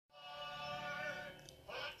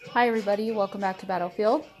Hi everybody, welcome back to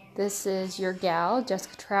Battlefield. This is your gal,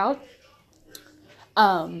 Jessica Trout.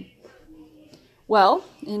 Well,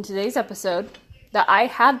 in today's episode that I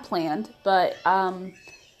had planned, but,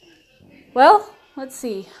 let's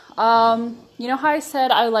see. You know how I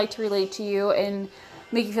said I would like to relate to you and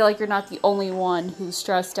make you feel like you're not the only one who's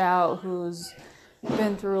stressed out, who's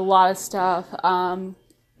been through a lot of stuff. I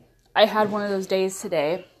had one of those days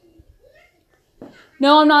today.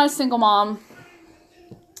 No, I'm not a single mom.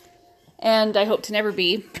 And I hope to never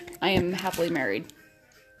be. I am happily married.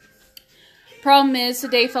 Problem is,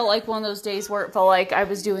 today felt like one of those days where it felt like I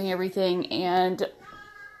was doing everything and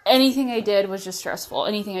anything I did was just stressful.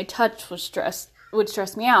 Anything I touched would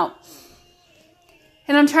stress me out.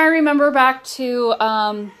 And I'm trying to remember back to what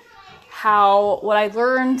I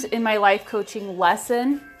learned in my life coaching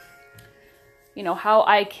lesson. You know, how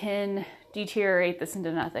I can deteriorate this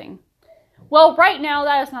into nothing. Well, right now,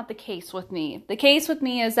 that is not the case with me. The case with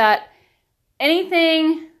me is that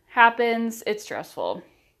anything happens, it's stressful.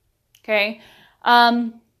 Okay? But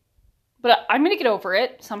I'm going to get over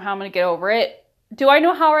it. Somehow I'm going to get over it. Do I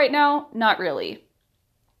know how right now? Not really.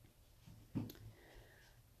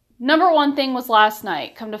 Number one thing was last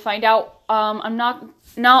night. Come to find out, not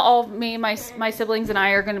all of me, my siblings and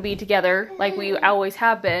I are going to be together like we always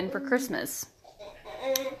have been for Christmas.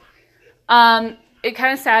 It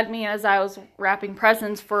kind of saddened me as I was wrapping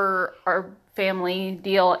presents for our family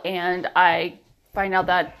deal, and I find out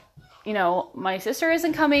that, you know, my sister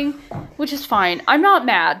isn't coming, which is fine. I'm not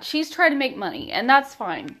mad. She's trying to make money, and that's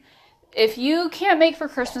fine. If you can't make for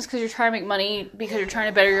Christmas because you're trying to make money, because you're trying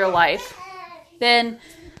to better your life, then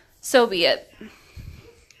so be it.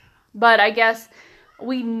 But I guess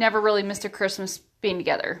we never really missed a Christmas being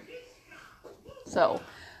together. So,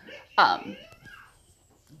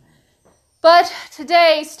 but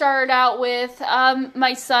today started out with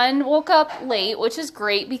my son woke up late, which is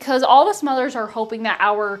great because all of us mothers are hoping that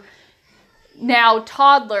our now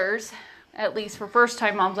toddlers, at least for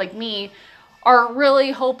first-time moms like me, are really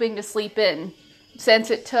hoping to sleep in, since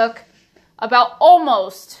it took about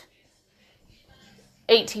almost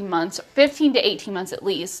 18 months, 15 to 18 months at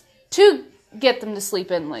least, to get them to sleep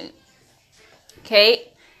in late.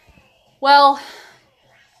 Okay? Well,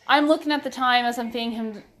 I'm looking at the time as I'm feeding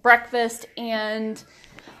him breakfast, and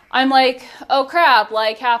I'm like, oh crap,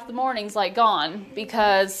 like half the morning's like gone,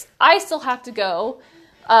 because I still have to go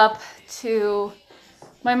up to,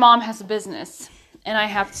 my mom has a business, and I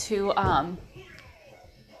have to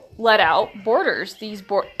let out boarders,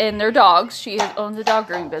 and their dogs. She owns a dog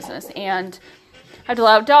grooming business, and I have to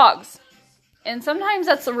let out dogs. And sometimes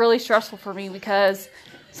that's really stressful for me, because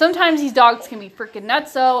sometimes these dogs can be freaking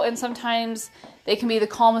nutso, and sometimes they can be the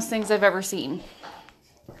calmest things I've ever seen.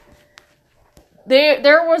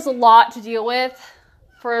 There was a lot to deal with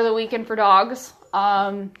for the weekend for dogs,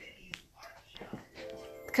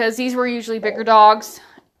 because these were usually bigger dogs,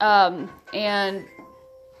 and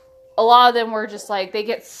a lot of them were just like, they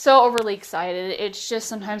get so overly excited. It's just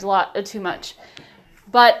sometimes a lot too much.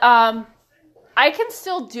 But I can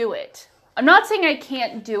still do it. I'm not saying I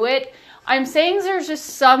can't do it. I'm saying there's just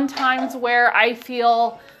some times where I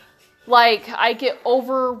feel like I get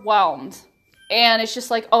overwhelmed. And it's just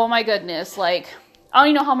like, oh my goodness, like, I don't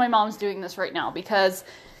even know how my mom's doing this right now, because,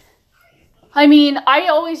 I mean, I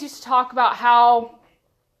always used to talk about how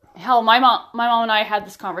my mom and I had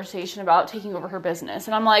this conversation about taking over her business.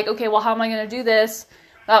 And I'm like, okay, well, how am I going to do this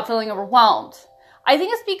without feeling overwhelmed? I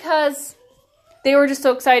think it's because they were just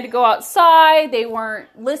so excited to go outside. They weren't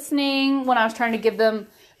listening when I was trying to give them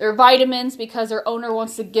their vitamins, because their owner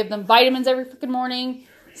wants to give them vitamins every freaking morning.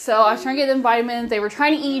 So I was trying to get them vitamins. They were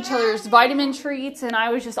trying to eat each other's vitamin treats, and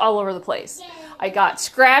I was just all over the place. I got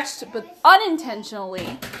scratched, but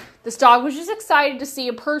unintentionally. This dog was just excited to see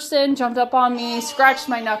a person, jumped up on me, scratched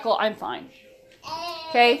my knuckle. I'm fine.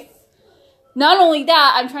 Okay? Not only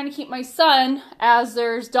that, I'm trying to keep my son, as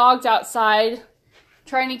there's dogs outside,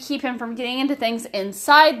 trying to keep him from getting into things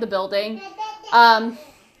inside the building. And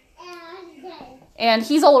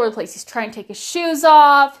he's all over the place. He's trying to take his shoes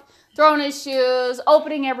off, throwing his shoes,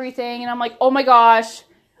 opening everything, and I'm like, oh my gosh,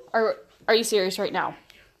 are you serious right now?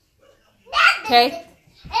 Okay?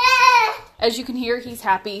 As you can hear, he's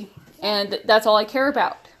happy, and that's all I care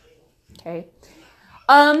about. Okay?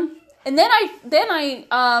 And then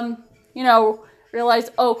I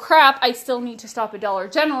realized, oh crap, I still need to stop at Dollar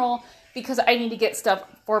General, because I need to get stuff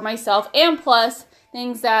for myself, and plus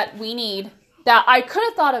things that we need that I could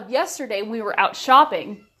have thought of yesterday when we were out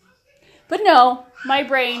shopping. But no, my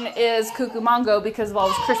brain is cuckoo mongo because of all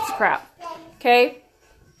this Christmas crap. Okay?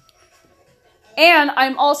 And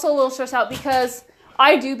I'm also a little stressed out because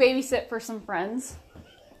I do babysit for some friends.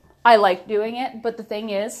 I like doing it, but the thing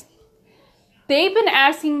is, they've been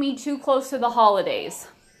asking me too close to the holidays.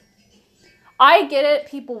 I get it,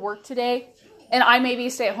 people work today, and I may be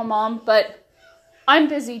a stay-at-home mom, but I'm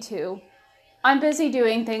busy too. I'm busy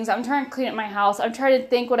doing things. I'm trying to clean up my house. I'm trying to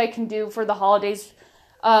think what I can do for the holidays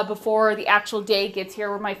before the actual day gets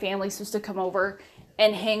here where my family's supposed to come over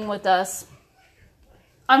and hang with us.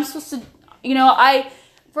 I'm supposed to,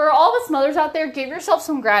 for all us mothers out there, give yourself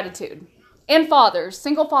some gratitude. And fathers,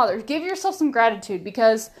 single fathers, give yourself some gratitude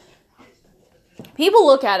because people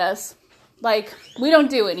look at us like we don't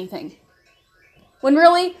do anything. When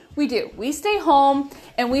really, we do. We stay home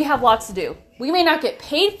and we have lots to do. We may not get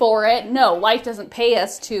paid for it. No, life doesn't pay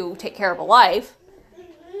us to take care of a life.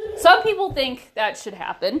 Some people think that should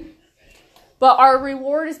happen. But our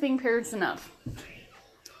reward is being parents enough.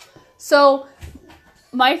 So,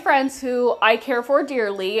 my friends who I care for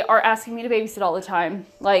dearly are asking me to babysit all the time.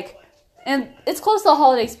 And it's close to the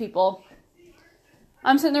holidays, people.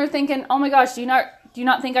 I'm sitting there thinking, oh my gosh, do you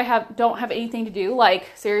not think I don't have anything to do?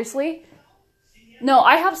 Seriously? No,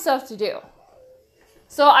 I have stuff to do.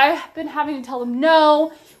 So I've been having to tell them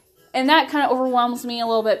no, and that kind of overwhelms me a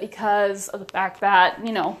little bit because of the fact that,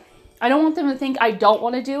 I don't want them to think I don't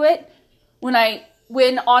want to do it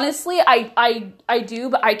when honestly I do,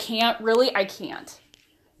 but I can't. Really, I can't.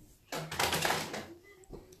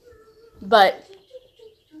 But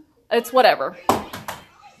it's whatever.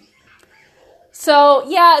 So,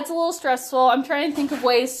 yeah, it's a little stressful. I'm trying to think of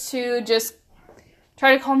ways to just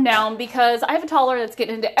try to calm down because I have a toddler that's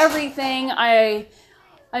getting into everything. I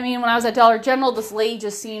mean, when I was at Dollar General, this lady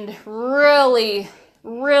just seemed really,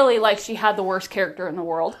 really like she had the worst character in the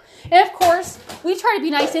world. And of course, we try to be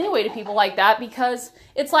nice anyway to people like that because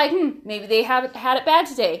it's like, maybe they haven't had it bad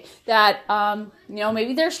today. That,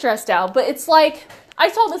 maybe they're stressed out. But it's like, I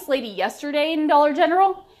saw this lady yesterday in Dollar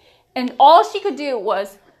General, and all she could do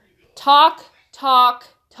was talk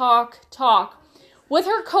with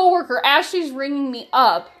her coworker as she's ringing me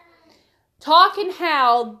up, talking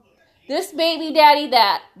how this baby daddy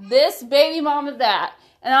that, this baby mama that.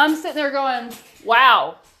 And I'm sitting there going,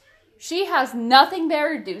 wow, she has nothing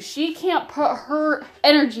better to do. She can't put her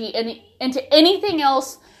energy into anything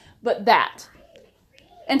else but that.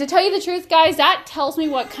 And to tell you the truth, guys, that tells me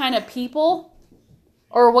what kind of people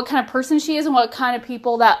or what kind of person she is and what kind of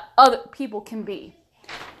people that other people can be.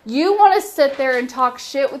 You want to sit there and talk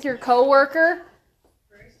shit with your coworker?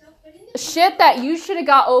 Shit that you should have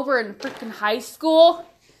got over in freaking high school?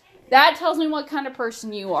 That tells me what kind of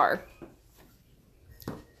person you are.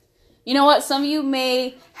 You know what? Some of you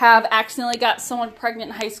may have accidentally got someone pregnant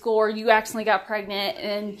in high school, or you accidentally got pregnant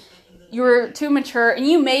and you were too mature, and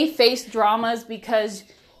you may face dramas because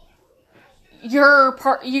you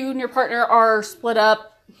and your partner are split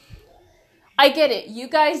up. I get it. You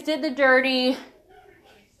guys did the dirty.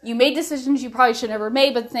 You made decisions you probably should never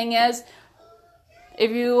made, but the thing is, if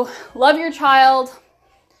you love your child,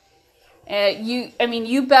 you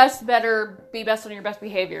better be best on your best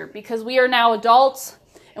behavior, because we are now adults.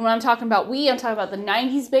 And when I'm talking about I'm talking about the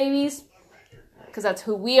 90s babies, because that's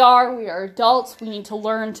who we are. We are adults. We need to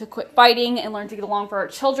learn to quit fighting and learn to get along for our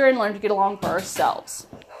children, learn to get along for ourselves.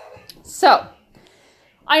 So,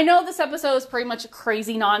 I know this episode is pretty much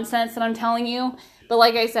crazy nonsense that I'm telling you, but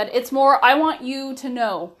like I said, it's more, I want you to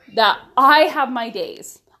know that I have my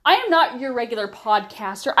days. I am not your regular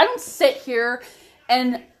podcaster. I don't sit here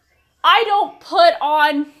and I don't put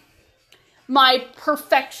on my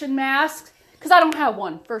perfection mask, because I don't have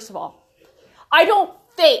one, first of all. I don't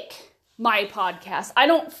fake my podcast. I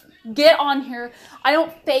don't get on here. I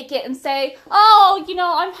don't fake it and say, oh,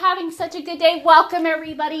 I'm having such a good day. Welcome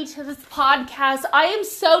everybody to this podcast. I am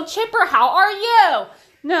so chipper. How are you?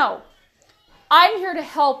 No, I'm here to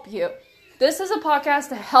help you. This is a podcast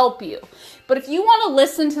to help you. But if you want to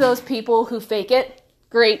listen to those people who fake it,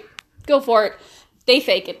 great, go for it. They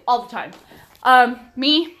fake it all the time.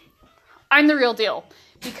 Me, I'm the real deal.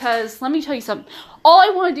 Because let me tell you something. All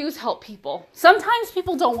I want to do is help people. Sometimes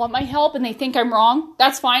people don't want my help and they think I'm wrong.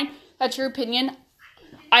 That's fine. That's your opinion.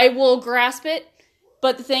 I will grasp it.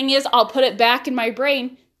 But the thing is, I'll put it back in my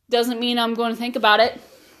brain. Doesn't mean I'm going to think about it.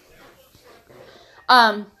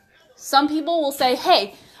 Some people will say,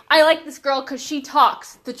 hey, I like this girl because she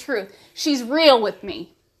talks the truth. She's real with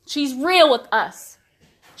me. She's real with us.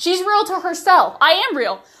 She's real to herself. I am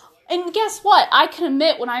real. And guess what? I can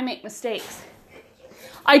admit when I make mistakes.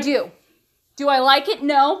 I do. Do I like it?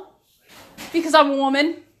 No. Because I'm a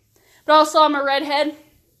woman. But also I'm a redhead.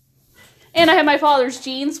 And I have my father's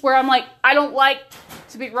genes where I'm like, I don't like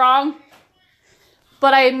to be wrong.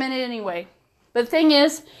 But I admit it anyway. But the thing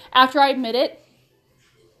is, after I admit it,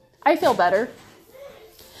 I feel better.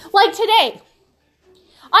 Like today.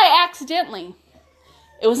 I accidentally,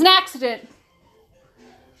 it was an accident,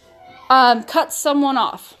 cut someone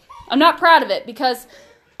off. I'm not proud of it because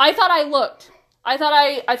I thought I looked. I thought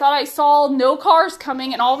I saw no cars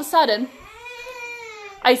coming, and all of a sudden,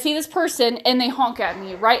 I see this person and they honk at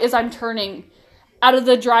me right as I'm turning out of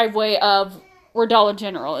the driveway of where Dollar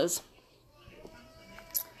General is.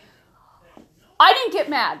 I didn't get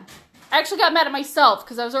mad. I actually got mad at myself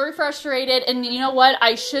because I was already frustrated, and you know what?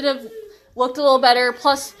 I should have looked a little better.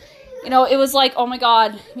 Plus, you know, it was like, oh my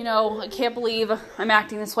God, you know, I can't believe I'm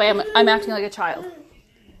acting this way. I'm acting like a child.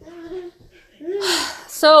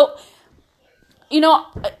 So, you know,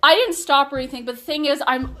 I didn't stop or anything, but the thing is,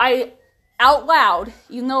 I out loud,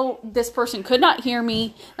 even though this person could not hear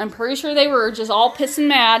me, I'm pretty sure they were just all pissed and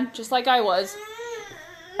mad, just like I was.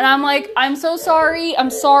 And I'm like, I'm so sorry, I'm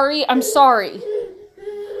sorry.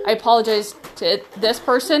 I apologize to this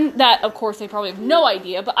person that, of course, they probably have no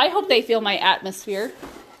idea, but I hope they feel my atmosphere.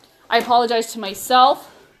 I apologize to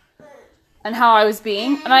myself and how I was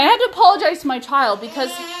being, and I had to apologize to my child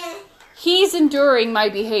because he's enduring my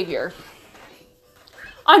behavior.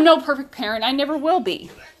 I'm no perfect parent. I never will be.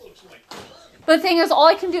 But the thing is, all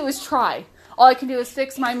I can do is try. All I can do is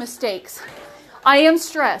fix my mistakes. I am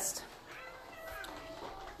stressed.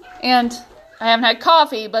 And I haven't had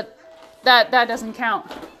coffee, but that doesn't count.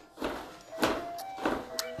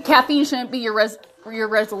 Caffeine shouldn't be your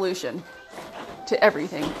resolution to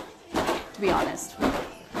everything, to be honest.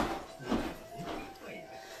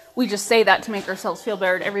 We just say that to make ourselves feel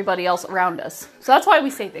better than everybody else around us. So that's why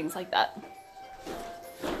we say things like that.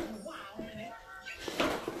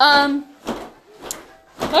 Other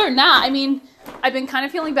than that, I mean, I've been kind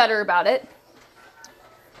of feeling better about it.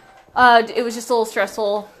 It was just a little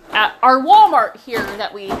stressful at our Walmart here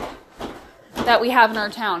that we have in our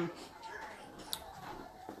town.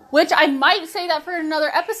 Which I might say that for another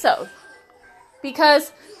episode.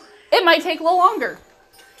 Because it might take a little longer.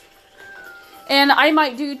 And I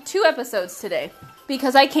might do 2 episodes today.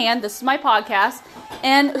 Because I can. This is my podcast.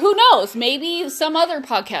 And who knows? Maybe some other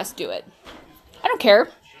podcasts do it. I don't care.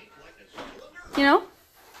 You know?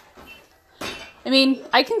 I mean,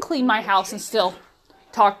 I can clean my house and still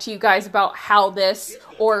talk to you guys about how this,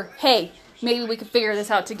 or hey, maybe we could figure this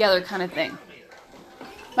out together kind of thing.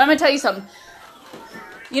 But I'm going to tell you something.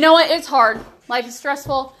 You know what? It's hard. Life is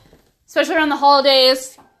stressful, especially around the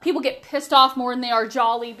holidays. People get pissed off more than they are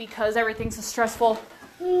jolly because everything's so stressful.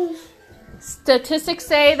 Statistics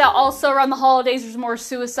say that also around the holidays there's more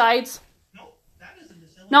suicides.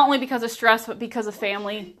 Not only because of stress, but because of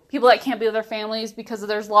family. People that can't be with their families because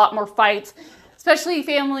there's a lot more fights. Especially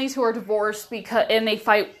families who are divorced and they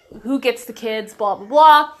fight who gets the kids, blah, blah,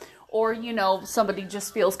 blah. Or, you know, somebody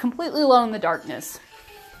just feels completely alone in the darkness.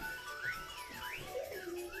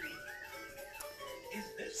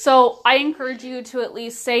 So I encourage you to at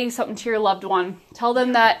least say something to your loved one. Tell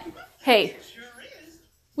them that, hey,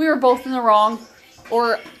 we were both in the wrong.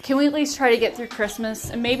 Or can we at least try to get through Christmas?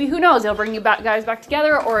 And maybe, who knows, they'll bring you guys back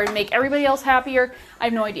together or make everybody else happier. I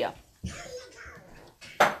have no idea.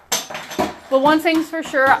 But one thing's for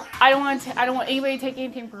sure, I don't want anybody to take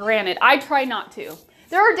anything for granted. I try not to.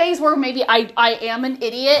 There are days where maybe I am an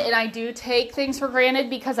idiot and I do take things for granted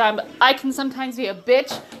because I can sometimes be a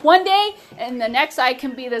bitch one day, and the next I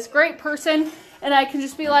can be this great person and I can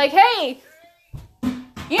just be like, hey,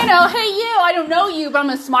 you know, hey you, I don't know you, but I'm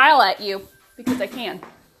going to smile at you because I can.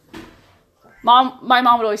 My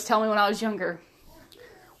mom would always tell me when I was younger,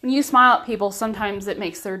 when you smile at people, sometimes it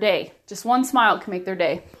makes their day. Just one smile can make their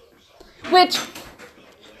day. Which,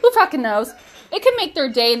 who fucking knows? It can make their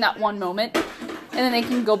day in that one moment. And then they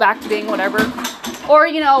can go back to being whatever. Or,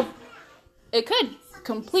 you know, it could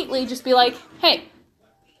completely just be like, hey,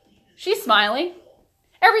 she's smiling.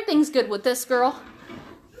 Everything's good with this girl.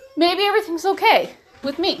 Maybe everything's okay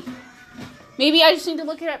with me. Maybe I just need to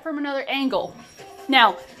look at it from another angle.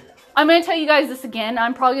 Now, I'm going to tell you guys this again.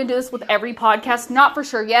 I'm probably going to do this with every podcast. Not for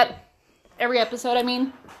sure yet. Every episode, I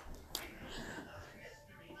mean.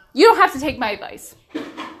 You don't have to take my advice.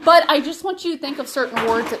 But I just want you to think of certain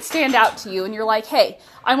words that stand out to you. And you're like, hey,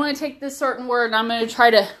 I want to take this certain word and I'm going to try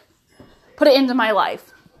to put it into my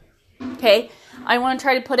life. Okay? I want to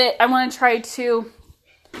try to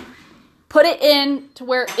put it in to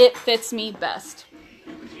where it fits me best.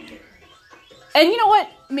 And you know what?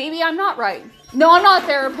 Maybe I'm not right. No, I'm not a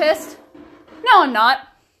therapist. No, I'm not.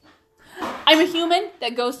 I'm a human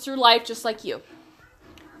that goes through life just like you.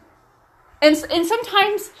 And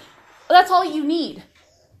sometimes that's all you need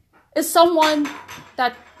is someone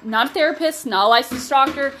that's not a therapist, not a licensed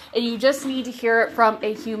doctor, and you just need to hear it from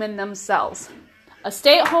a human themselves. A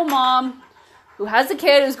stay-at-home mom who has a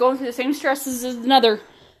kid who's going through the same stresses as another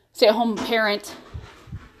stay-at-home parent.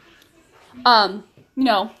 You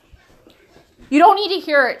know, you don't need to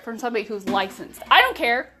hear it from somebody who's licensed. I don't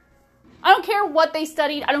care. I don't care what they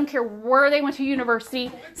studied. I don't care where they went to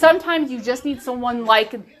university. Sometimes you just need someone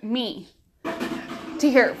like me to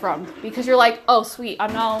hear it from. Because you're like, oh, sweet,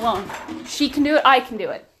 I'm not alone. She can do it. I can do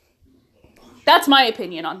it. That's my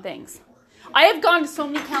opinion on things. I have gone to so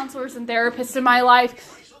many counselors and therapists in my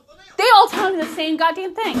life. They all tell me the same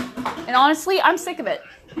goddamn thing. And honestly, I'm sick of it.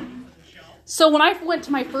 So when I went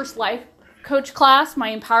to my first life coach class,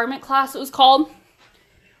 my empowerment class it was called,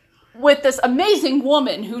 with this amazing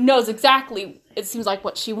woman who knows exactly, it seems like,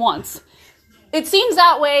 what she wants. It seems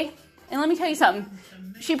that way, and let me tell you something,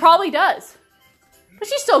 she probably does. But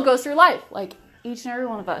she still goes through life, like each and every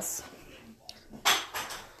one of us.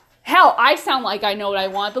 Hell, I sound like I know what I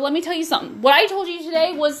want, but let me tell you something. What I told you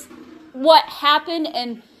today was what happened,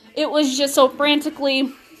 and it was just so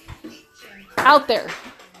frantically out there.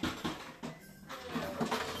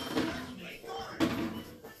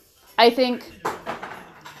 I think,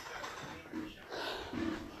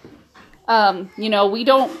 you know, we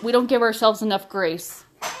don't give ourselves enough grace.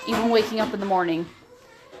 Even waking up in the morning,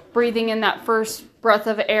 breathing in that first breath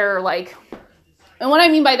of air, like, and what I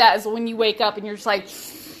mean by that is when you wake up and you're just like,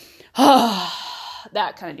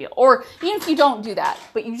 that kind of deal. Or even if you don't do that,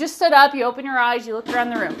 but you just sit up, you open your eyes, you look around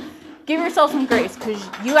the room. Give yourself some grace because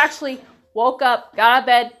you actually woke up, got out of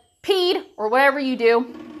bed, peed, or whatever you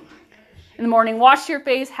do in the morning, washed your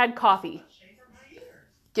face, had coffee.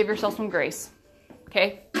 Give yourself some grace,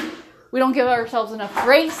 okay? We don't give ourselves enough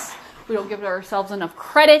grace. We don't give ourselves enough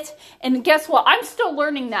credit. And guess what? I'm still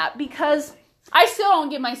learning that because I still don't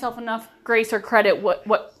give myself enough grace or credit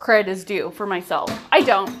what credit is due for myself. I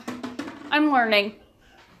don't. I'm learning.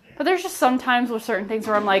 But there's just some times with certain things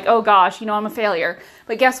where I'm like, oh gosh, you know, I'm a failure.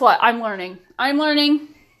 But guess what? I'm learning. I'm learning.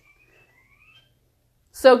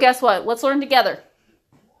 So guess what? Let's learn together.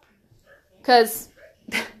 Because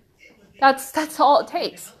that's all it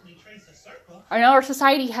takes. I know our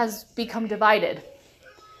society has become divided.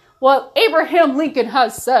 What Abraham Lincoln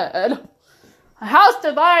has said, a house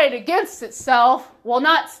divided against itself will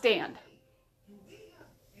not stand.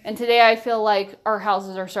 And today I feel like our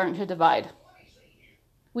houses are starting to divide.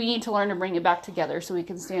 We need to learn to bring it back together so we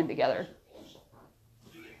can stand together.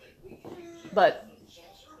 But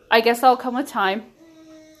I guess that'll come with time.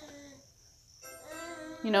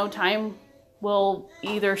 You know, time will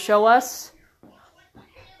either show us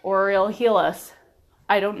or it'll heal us.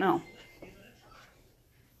 I don't know.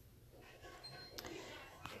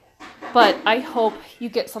 But I hope you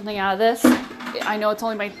get something out of this. I know it's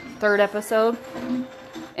only my 3rd episode.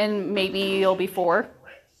 And maybe it'll be 4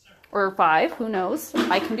 or 5. Who knows?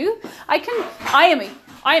 I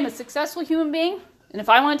am a successful human being. And if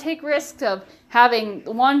I want to take risks of having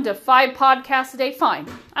 1 to 5 podcasts a day, fine.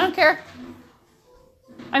 I don't care.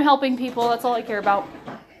 I'm helping people. That's all I care about.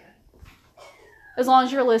 As long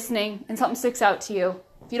as you're listening and something sticks out to you.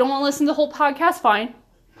 If you don't want to listen to the whole podcast, fine.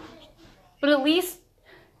 But at least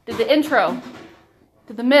did the intro,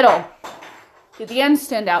 did the middle, did the end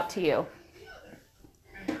stand out to you?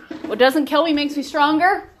 What doesn't kill me makes me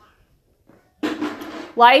stronger.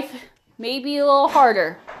 Life may be a little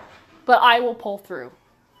harder, but I will pull through.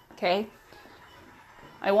 Okay?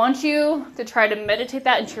 I want you to try to meditate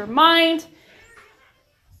that into your mind.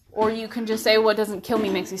 Or you can just say, what doesn't kill me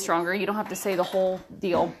makes me stronger. You don't have to say the whole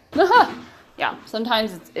deal. Yeah,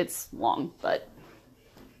 sometimes it's long, but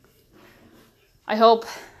I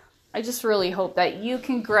just really hope that you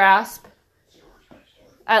can grasp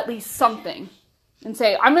at least something and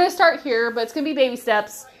say, I'm going to start here, but it's going to be baby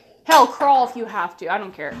steps. Hell, crawl if you have to. I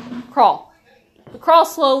don't care. Crawl. But crawl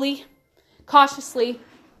slowly, cautiously,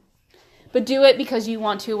 but do it because you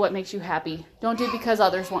want to, what makes you happy. Don't do it because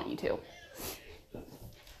others want you to.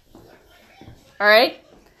 All right?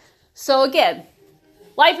 So again,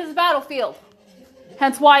 life is a battlefield.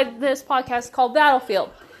 Hence why this podcast is called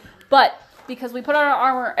Battlefield. But because we put on our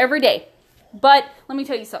armor every day. But let me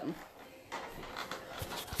tell you something.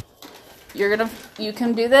 You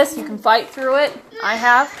can do this. You can fight through it. I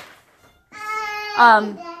have.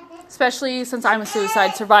 Especially since I'm a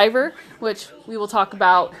suicide survivor, which we will talk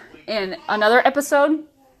about in another episode.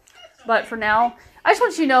 But for now, I just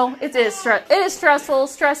want you to know it is stressful.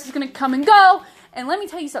 Stress is going to come and go. And let me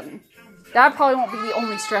tell you something. That probably won't be the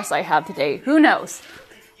only stress I have today. Who knows?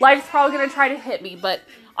 Life's probably going to try to hit me, but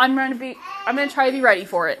I'm going to try to be ready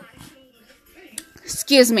for it.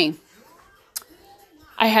 Excuse me.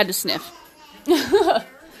 I had to sniff.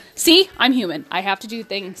 See? I'm human. I have to do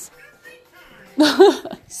things.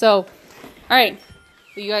 So, all right.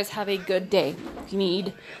 You guys have a good day. If you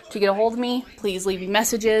need to get a hold of me, please leave me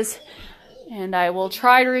messages, and I will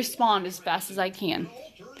try to respond as fast as I can.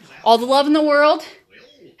 all the love in the world.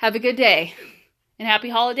 Have a good day. And happy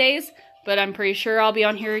holidays. But I'm pretty sure I'll be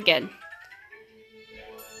on here again.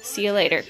 See you later.